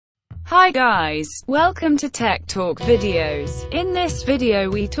Hi guys, welcome to Tech Talk videos. In this video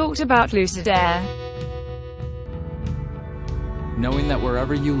we talked about Lucid Air. Knowing that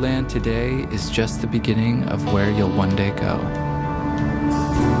wherever you land today is just the beginning of where you'll one day go.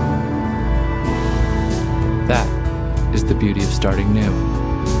 That is the beauty of starting new.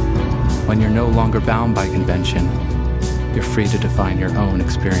 When you're no longer bound by convention, you're free to define your own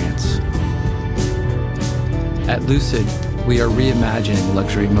experience. At Lucid, we are reimagining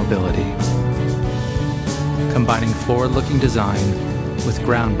luxury mobility, combining forward-looking design with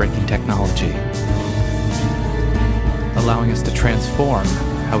groundbreaking technology, allowing us to transform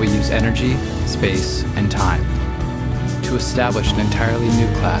how we use energy, space, and time to establish an entirely new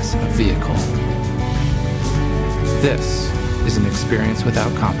class of vehicle. This is an experience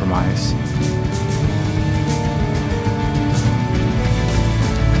without compromise.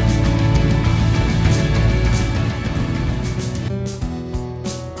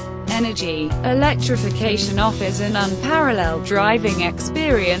 Energy. Electrification offers an unparalleled driving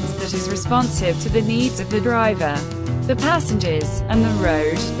experience that is responsive to the needs of the driver, the passengers, and the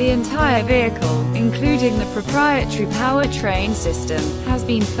road. The entire vehicle, including the proprietary powertrain system, has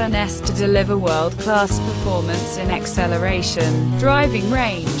been finessed to deliver world-class performance in acceleration, driving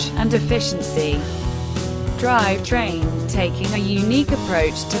range, and efficiency. Drivetrain. Taking a unique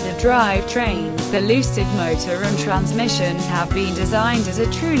approach to the drivetrain, the Lucid motor and transmission have been designed as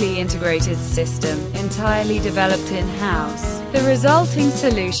a truly integrated system, entirely developed in-house. The resulting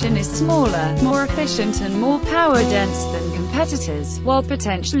solution is smaller, more efficient and more power-dense than competitors, while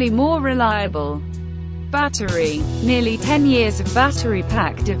potentially more reliable. Battery. Nearly 10 years of battery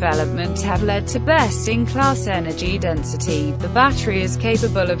pack development have led to best-in-class energy density. The battery is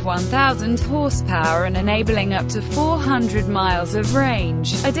capable of 1,000 horsepower and enabling up to 400 miles of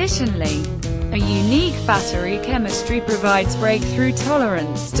range. Additionally, a unique battery chemistry provides breakthrough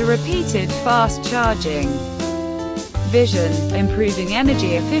tolerance to repeated fast charging. Vision. Improving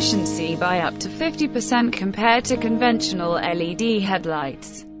energy efficiency by up to 50% compared to conventional LED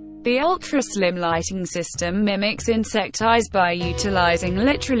headlights. The ultra-slim lighting system mimics insect eyes by utilizing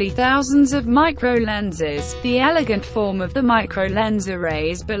literally thousands of micro-lenses. The elegant form of the micro-lens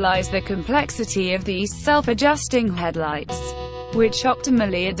arrays belies the complexity of these self-adjusting headlights, which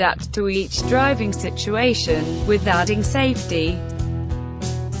optimally adapt to each driving situation, with adding safety.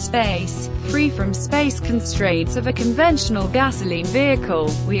 Space. Free from space constraints of a conventional gasoline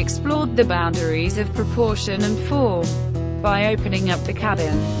vehicle, we explored the boundaries of proportion and form. By opening up the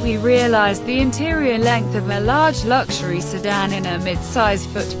cabin, we realized the interior length of a large luxury sedan in a mid-size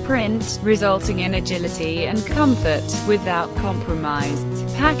footprint, resulting in agility and comfort, without compromised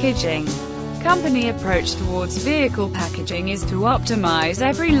packaging. Company approach towards vehicle packaging is to optimize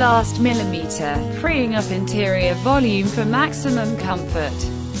every last millimeter, freeing up interior volume for maximum comfort.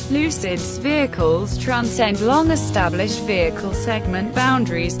 Lucid's vehicles transcend long-established vehicle segment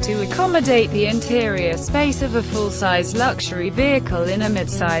boundaries to accommodate the interior space of a full-size luxury vehicle in a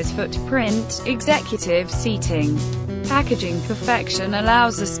mid-size footprint. Executive seating. Packaging perfection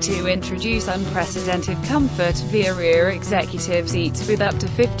allows us to introduce unprecedented comfort via rear executive seats with up to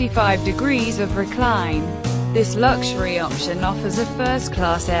 55 degrees of recline. This luxury option offers a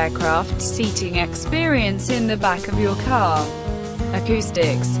first-class aircraft seating experience in the back of your car.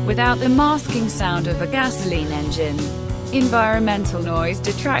 Acoustics. Without the masking sound of a gasoline engine, environmental noise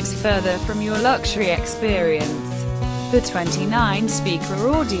detracts further from your luxury experience. The 29-speaker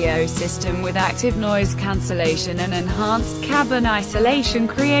audio system with active noise cancellation and enhanced cabin isolation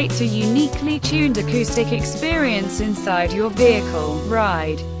creates a uniquely tuned acoustic experience inside your vehicle.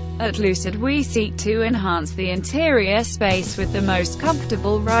 Ride. At Lucid we seek to enhance the interior space with the most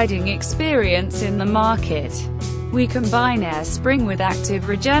comfortable riding experience in the market. We combine air spring with active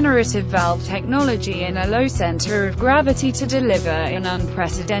regenerative valve technology and a low center of gravity to deliver an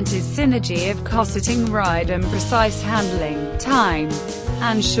unprecedented synergy of corseting ride and precise handling. Time.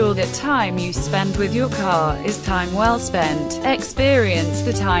 Ensure that time you spend with your car is time well spent. Experience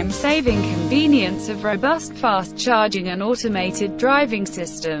the time-saving convenience of robust fast charging and automated driving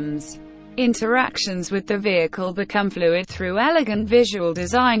systems. Interactions with the vehicle become fluid through elegant visual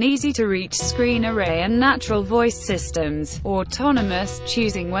design, easy-to-reach screen array and natural voice systems. Autonomous.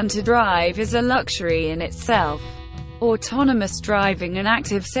 Choosing when to drive is a luxury in itself. Autonomous driving and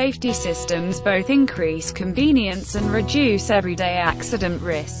active safety systems both increase convenience and reduce everyday accident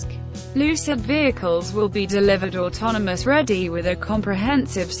risk. Lucid vehicles will be delivered autonomous ready with a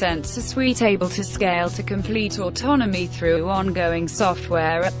comprehensive sensor suite able to scale to complete autonomy through ongoing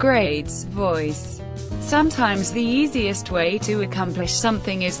software upgrades. Voice. Sometimes the easiest way to accomplish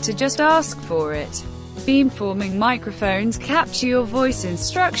something is to just ask for it. Beamforming microphones capture your voice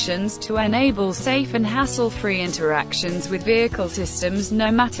instructions to enable safe and hassle-free interactions with vehicle systems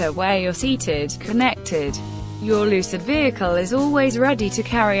no matter where you're seated, connected. Your Lucid vehicle is always ready to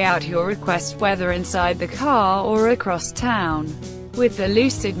carry out your request whether inside the car or across town. With the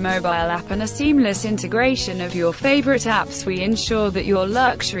Lucid mobile app and a seamless integration of your favorite apps, we ensure that your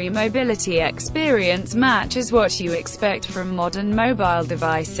luxury mobility experience matches what you expect from modern mobile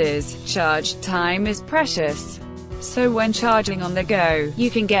devices. Charge time is precious. So when charging on the go,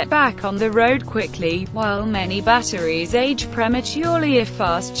 you can get back on the road quickly. While many batteries age prematurely if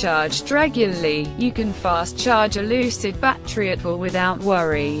fast charged regularly, you can fast charge a Lucid battery at all without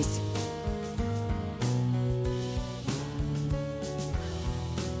worries.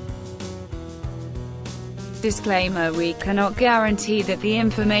 Disclaimer: we cannot guarantee that the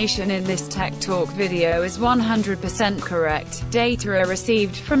information in this Tech Talk video is 100% correct. Data are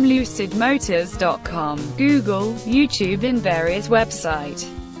received from lucidmotors.com, Google, YouTube and various websites.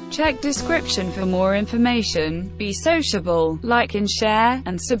 Check description for more information. Be sociable, like and share,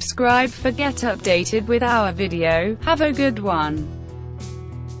 and subscribe for get updated with our video. Have a good one.